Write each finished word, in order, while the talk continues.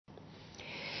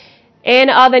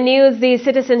In other news, the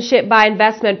Citizenship by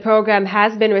Investment program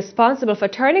has been responsible for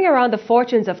turning around the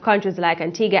fortunes of countries like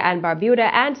Antigua and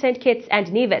Barbuda and St. Kitts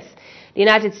and Nevis. The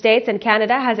United States and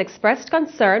Canada has expressed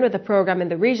concern with the program in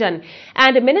the region,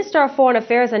 and Minister of Foreign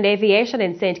Affairs and Aviation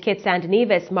in St. Kitts and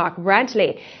Nevis, Mark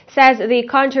Brantley, says the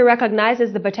country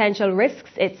recognizes the potential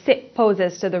risks it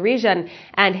poses to the region,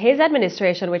 and his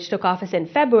administration, which took office in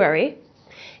February,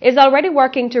 is already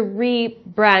working to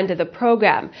rebrand the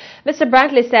program. Mr.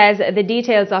 Brantley says the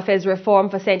details of his reform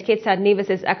for St. Kitts and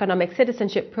Nevis's economic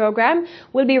citizenship program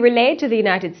will be relayed to the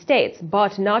United States,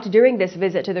 but not during this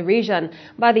visit to the region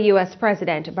by the U.S.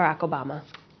 President Barack Obama.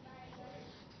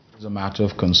 It's a matter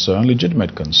of concern,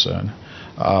 legitimate concern,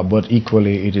 but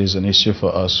equally it is an issue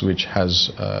for us which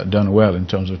has done well in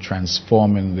terms of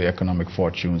transforming the economic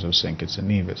fortunes of St. Kitts and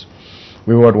Nevis.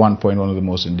 We were at one point one of the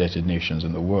most indebted nations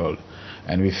in the world,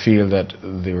 and we feel that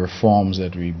the reforms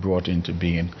that we brought into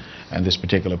being and this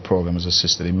particular program has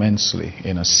assisted immensely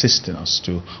in assisting us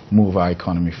to move our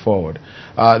economy forward.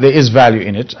 There is value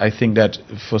in it. I think that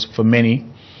for many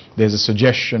there's a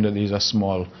suggestion that these are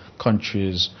small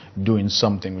countries doing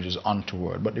something which is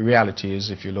untoward, but the reality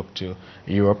is, if you look to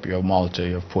Europe, you have Malta,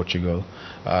 you have Portugal,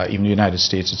 even the United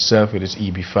States itself with its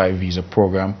EB-5 visa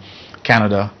program,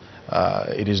 Canada.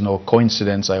 It is no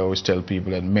coincidence, I always tell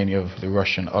people, that many of the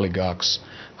Russian oligarchs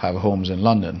have homes in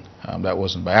London. That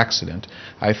wasn't by accident.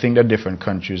 I think that different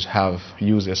countries have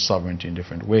used their sovereignty in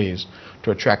different ways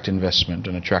to attract investment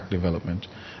and attract development,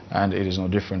 and it is no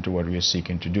different to what we are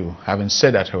seeking to do. Having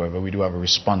said that, however, we do have a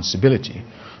responsibility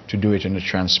to do it in a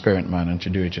transparent manner and to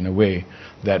do it in a way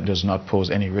that does not pose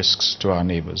any risks to our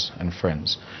neighbors and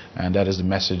friends. And that is the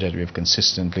message that we have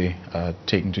consistently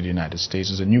taken to the United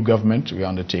States. As a new government, we are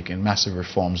undertaking massive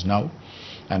reforms now,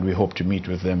 and we hope to meet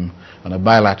with them on a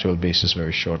bilateral basis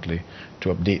very shortly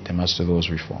to update them as to those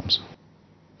reforms.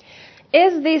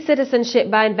 Is the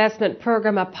Citizenship by Investment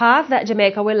program a path that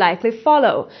Jamaica will likely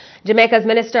follow? Jamaica's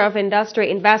Minister of Industry,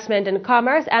 Investment and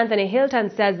Commerce, Anthony Hilton,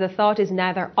 says the thought is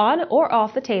neither on or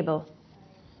off the table.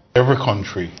 Every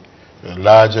country,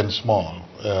 large and small,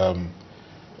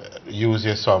 use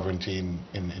their sovereignty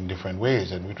in different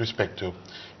ways. And with respect to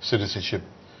citizenship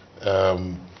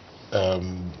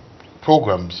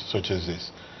programs such as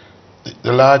this,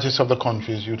 the largest of the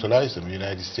countries utilize them: the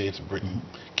United States, Britain,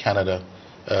 Canada,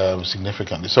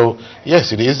 significantly. So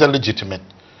yes, it is a legitimate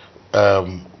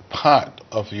part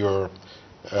of your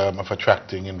of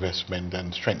attracting investment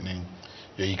and strengthening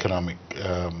your economic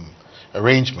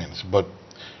arrangements. But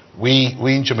we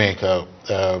in Jamaica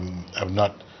have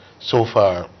not so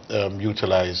far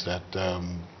utilized that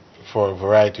for a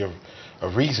variety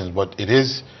of reasons. But it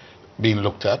is being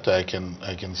looked at, I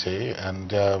can say,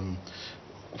 and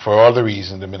for all the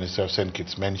reasons the Minister of St.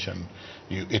 Kitts mentioned,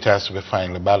 it has to be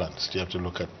finely balanced. You have to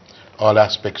look at all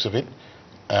aspects of it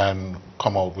and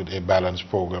come out with a balanced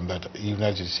program that, even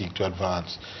as you seek to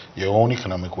advance your own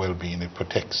economic well-being, it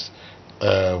protects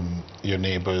your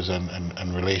neighbors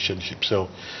and relationships. So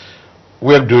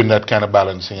we're doing that kind of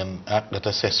balancing and that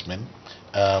assessment,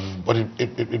 but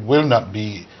it will not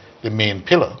be the main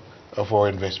pillar of our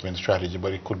investment strategy,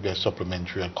 but it could be a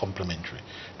supplementary or complementary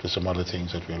to some other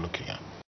things that we're looking at.